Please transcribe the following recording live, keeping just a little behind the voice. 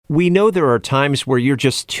We know there are times where you're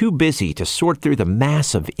just too busy to sort through the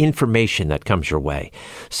mass of information that comes your way.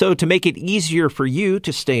 So to make it easier for you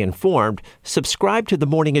to stay informed, subscribe to The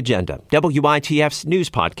Morning Agenda, WITF's news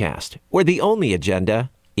podcast, where the only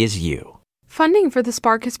agenda is you. Funding for the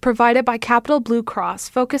Spark is provided by Capital Blue Cross,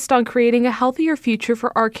 focused on creating a healthier future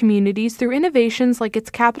for our communities through innovations like its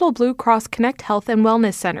Capital Blue Cross Connect Health and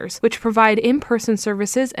Wellness Centers, which provide in-person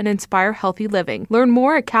services and inspire healthy living. Learn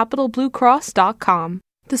more at capitalbluecross.com.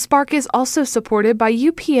 The Spark is also supported by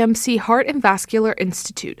UPMC Heart and Vascular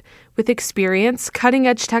Institute. With experience,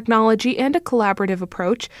 cutting-edge technology, and a collaborative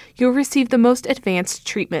approach, you'll receive the most advanced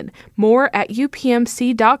treatment. More at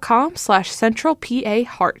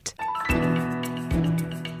upmc.com/centralpaheart.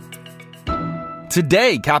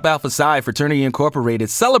 Today, Kappa Alpha Psi Fraternity Incorporated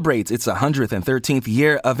celebrates its 113th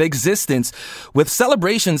year of existence, with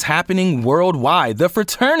celebrations happening worldwide. The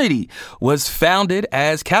fraternity was founded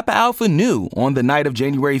as Kappa Alpha Nu on the night of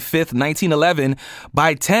January 5th, 1911,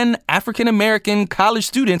 by 10 African-American college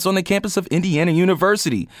students on the campus of Indiana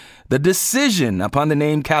University. The decision upon the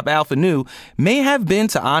name Kappa Alpha Nu may have been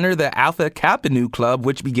to honor the Alpha Kappa Nu Club,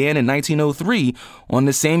 which began in 1903 on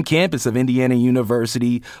the same campus of Indiana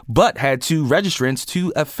University, but had 2 registrants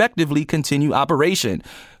to effectively continue operation.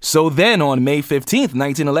 So then on May 15th,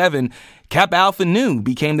 1911, Kappa Alpha Nu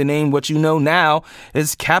became the name what you know now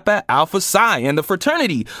as Kappa Alpha Psi, and the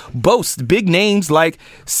fraternity boasts big names like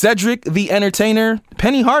Cedric the Entertainer,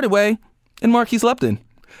 Penny Hardaway, and Marquise Lupton.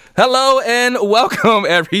 Hello and welcome,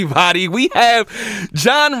 everybody. We have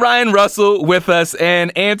John Ryan Russell with us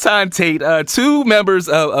and Anton Tate, 2 members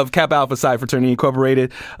of Kappa Alpha Psi Fraternity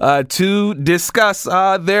Incorporated, to discuss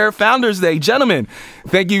their Founders Day. Gentlemen,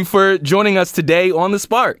 thank you for joining us today on The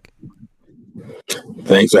Spark.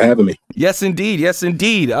 Thanks for having me. Yes, indeed. Yes,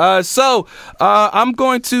 indeed. So I'm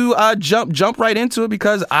going to jump right into it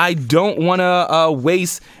because I don't want to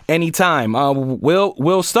waste any time.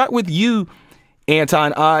 We'll start with you,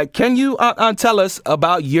 Anton. Can you tell us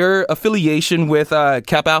about your affiliation with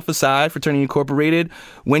Kappa Alpha Psi Fraternity Incorporated,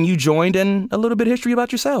 when you joined, and a little bit of history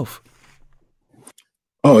about yourself?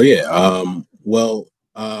 Oh, yeah.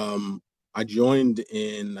 I joined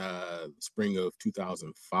in spring of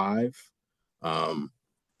 2005.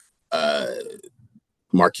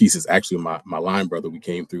 Marquise is actually my line brother. We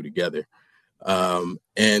came through together. My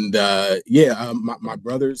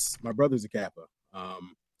brother's a Kappa.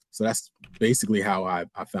 So that's basically how I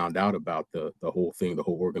found out about the whole thing, the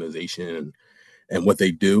whole organization and what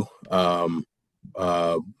they do.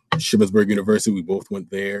 Shippensburg University, we both went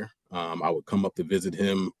there. I would come up to visit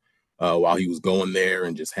him while he was going there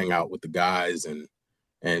and just hang out with the guys, and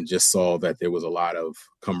just saw that there was a lot of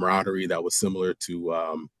camaraderie that was similar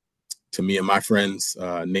to me and my friends,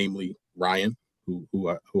 namely Ryan,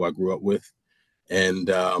 who I grew up with. And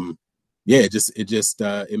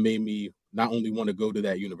it made me not only want to go to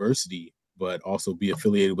that university, but also be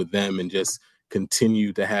affiliated with them and just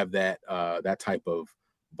continue to have that type of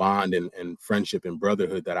bond and friendship and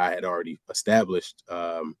brotherhood that I had already established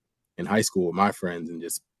in high school with my friends, and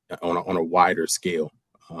just on a wider scale.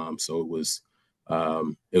 So it was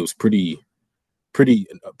pretty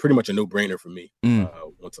much a no-brainer for me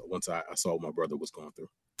once I saw what my brother was going through.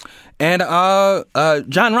 And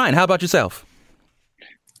John Ryan, how about yourself?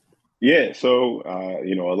 Yeah, so a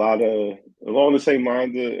lot of along the same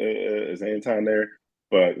lines as Anton there,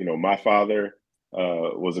 but my father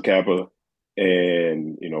was a Kappa,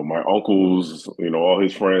 and my uncles, all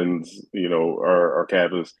his friends, are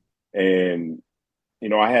Kappas, and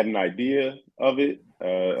I had an idea of it,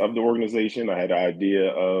 of the organization. I had an idea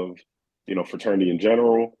of fraternity in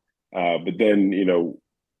general, but then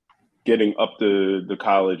getting up to the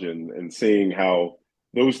college and seeing how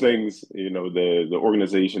those things, the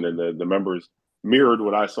organization and the members mirrored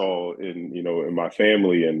what I saw in my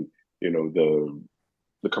family, and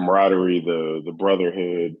the camaraderie, the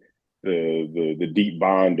brotherhood, the deep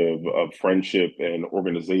bond of friendship and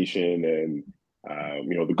organization, and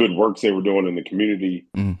the good works they were doing in the community.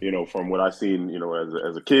 From what I seen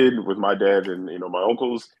as a kid with my dad and my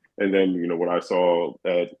uncles, and then what I saw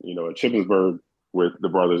at Shippensburg with the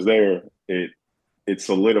brothers there, it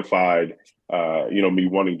solidified me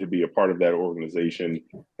wanting to be a part of that organization,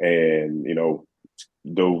 and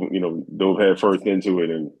dove head first into it,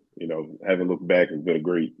 and haven't looked back. It's been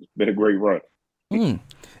a great run.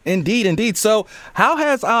 Indeed. So how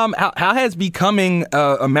has becoming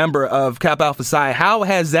a member of Kappa Alpha Psi, how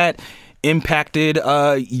has that impacted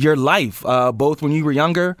your life, both when you were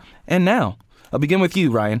younger and now? I'll begin with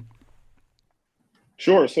you, Ryan.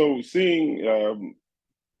 Sure. So seeing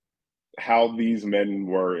how these men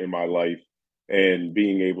were in my life, and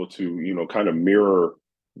being able to kind of mirror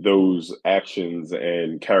those actions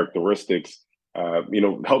and characteristics, help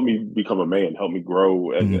me become a man, help me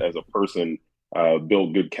grow as a person,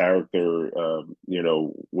 build good character,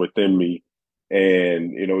 within me.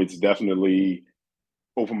 And, it's definitely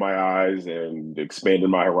opened my eyes and expanded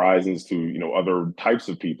my horizons to, other types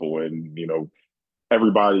of people. And,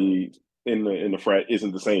 everybody in the frat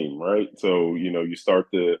isn't the same, right? So, you start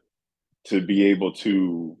to be able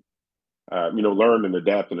to, learn and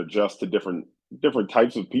adapt and adjust to different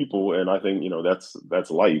types of people. And I think,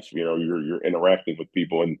 that's life. You're interacting with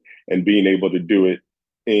people and being able to do it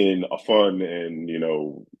in a fun and,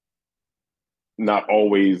 not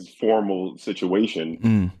always formal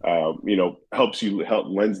situation,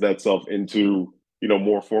 lends that self into,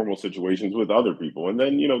 more formal situations with other people. And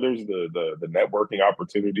then, there's the networking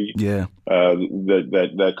opportunity,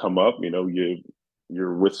 that come up.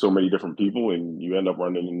 You're with so many different people and you end up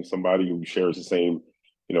running into somebody who shares the same,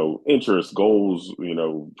 interests, goals,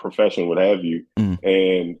 profession, what have you.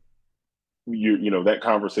 And that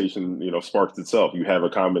conversation, sparks itself. You have a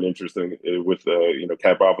common interest with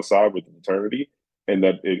Kappa Alpha Psi, with the fraternity, and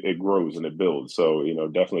that it grows and it builds. So,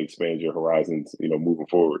 definitely expands your horizons, moving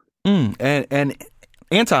forward. And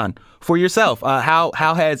Anton, for yourself, how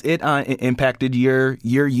has it impacted your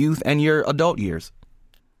youth and your adult years?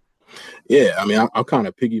 Yeah, I mean, I'll kind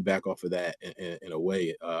of piggyback off of that in a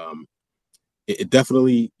way. It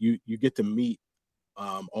definitely, you get to meet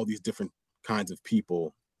all these different kinds of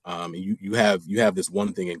people. And you have this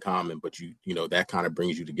one thing in common, but that kind of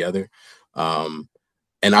brings you together. And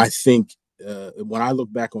I think when I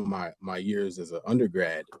look back on my years as an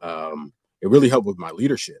undergrad, it really helped with my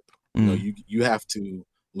leadership. You have to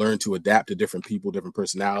learn to adapt to different people, different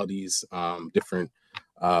personalities, different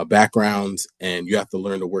backgrounds, and you have to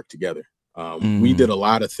learn to work together. We did a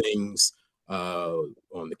lot of things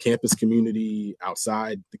on the campus community,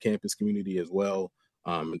 outside the campus community as well.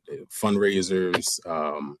 Fundraisers,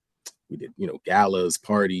 we did, galas,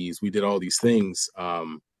 parties. We did all these things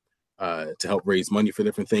to help raise money for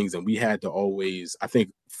different things. And we had to always, I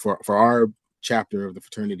think for our chapter of the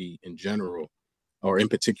fraternity in general, or in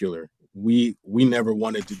particular, we never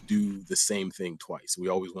wanted to do the same thing twice. We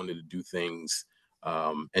always wanted to do things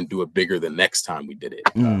and do it bigger the next time we did it.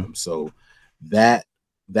 So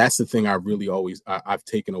that's the thing I really I've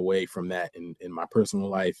taken away from that in my personal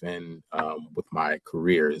life and with my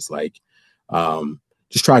career is like,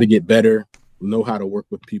 just try to get better, know how to work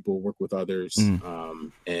with people, work with others.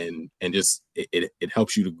 And just, it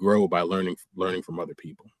helps you to grow by learning from other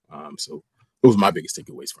people. So those are my biggest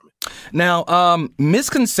takeaways from it. Now,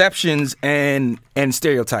 misconceptions and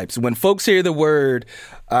stereotypes. When folks hear the word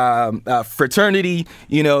fraternity,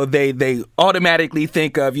 they automatically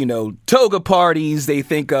think of, toga parties. They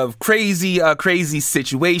think of crazy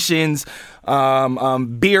situations,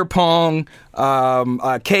 beer pong,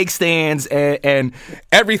 cake stands, and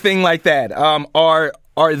everything like that.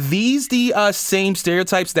 Are these the same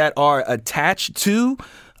stereotypes that are attached to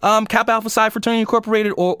Kappa Alpha Psi Fraternity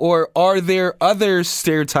Incorporated, or are there other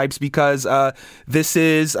stereotypes because this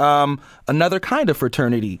is another kind of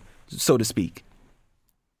fraternity, so to speak?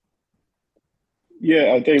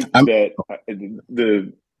 Yeah, I think that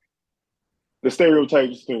the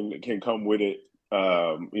stereotypes can come with it,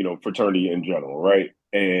 fraternity in general, right?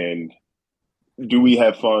 And do we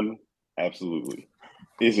have fun? Absolutely.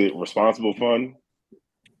 Is it responsible fun?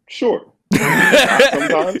 Sure.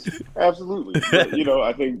 Sometimes, absolutely. But,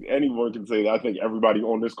 I think anyone can say that. I think everybody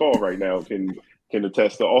on this call right now can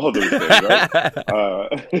attest to all of those things,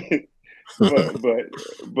 right?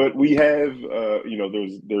 But we have,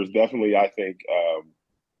 there's definitely, I think,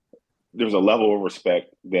 there's a level of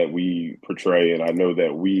respect that we portray, and I know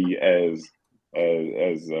that we as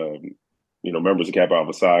members of Kappa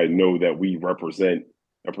Alpha Psi know that we represent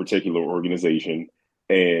a particular organization,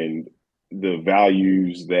 and the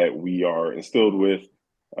values that we are instilled with,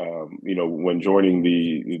 when joining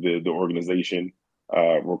the organization,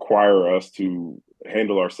 require us to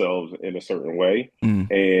handle ourselves in a certain way.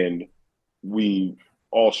 And we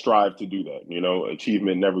all strive to do that,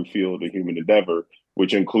 achievement in every field of human endeavor,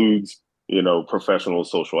 which includes, professional,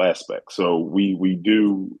 social aspects. So we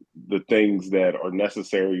do the things that are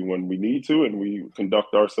necessary when we need to, and we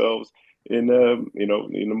conduct ourselves in the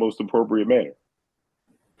most appropriate manner.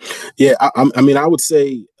 Yeah, I would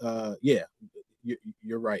say,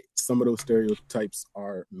 you're right. Some of those stereotypes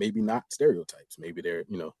are maybe not stereotypes. Maybe they're,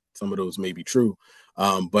 some of those may be true.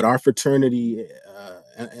 But our fraternity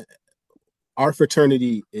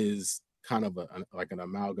is kind of like an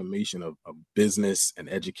amalgamation of business and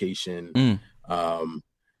education,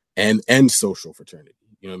 and social fraternity.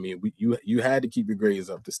 You know what I mean? You had to keep your grades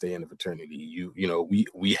up to stay in the fraternity.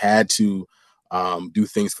 We had to do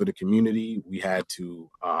things for the community. We had to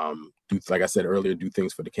do, like I said earlier, do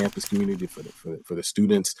things for the campus community, for the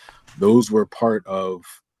students. Those were part of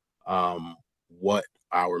what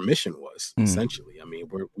our mission was, essentially. I mean,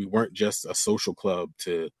 we weren't just a social club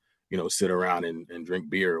to, sit around and drink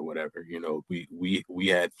beer or whatever. We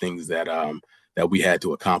had things that we had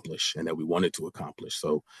to accomplish and that we wanted to accomplish.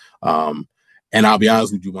 So, and I'll be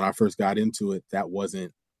honest with you, when I first got into it, that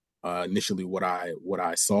wasn't initially what I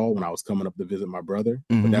saw when I was coming up to visit my brother.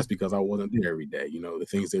 But that's because I wasn't there every day. The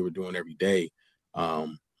things they were doing every day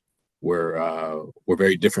were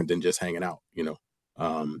very different than just hanging out.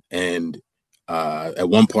 And at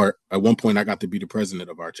one point, I got to be the president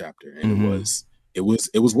of our chapter, and it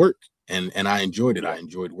was work, and I enjoyed it. I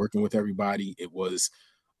enjoyed working with everybody. It was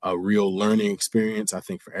a real learning experience, I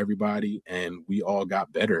think, for everybody, and we all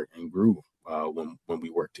got better and grew when we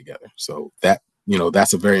worked together. So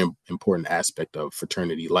that's a very important aspect of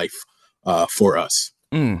fraternity life for us.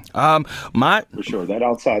 For sure, that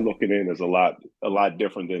outside looking in is a lot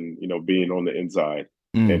different than being on the inside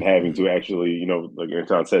and having to actually, like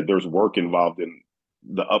Anton said, there's work involved in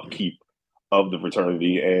the upkeep of the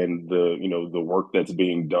fraternity and the work that's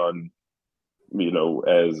being done,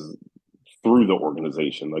 as through the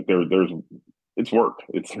organization. Like it's work.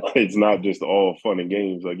 It's not just all fun and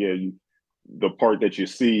games. Like, the part that you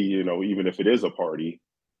see, even if it is a party,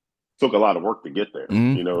 took a lot of work to get there.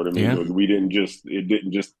 You know what I mean? Yeah. It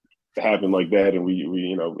didn't just happen like that. And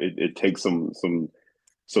it takes some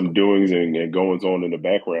doings and goings on in the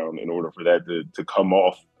background in order for that to come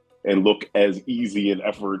off and look as easy and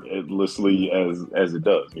effortlessly as it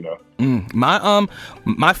does,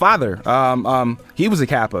 My father, he was a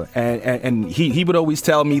Kappa, and he would always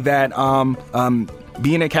tell me that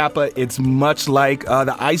being a Kappa, it's much like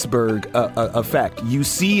the iceberg effect. You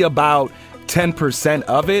see about 10%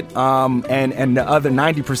 of it, and the other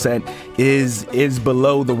 90% is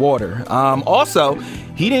below the water. Also,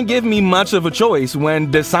 he didn't give me much of a choice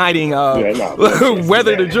when deciding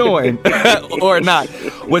whether to join or not.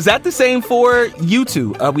 Was that the same for you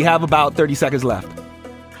two? We have about 30 seconds left.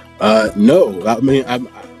 No, I mean,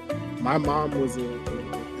 my mom is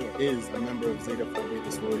a member of Zeta Phi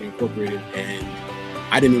Beta Sorority Incorporated, and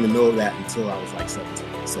I didn't even know that until I was like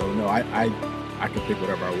 17. So no, I could pick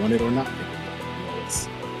whatever I wanted or not pick.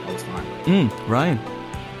 I was fine. Ryan.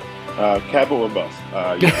 Kappa or bust.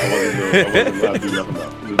 I wasn't allowed to do nothing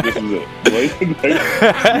else. This is it.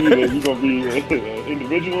 You gonna be an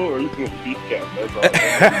individual or you gonna be Kappa?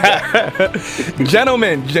 That's all.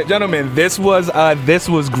 Gentlemen, this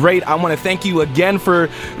was great. I want to thank you again for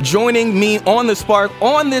joining me on the Spark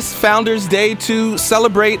on this Founders Day to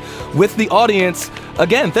celebrate with the audience.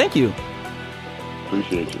 Again, thank you.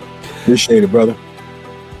 Appreciate you. Appreciate it, brother.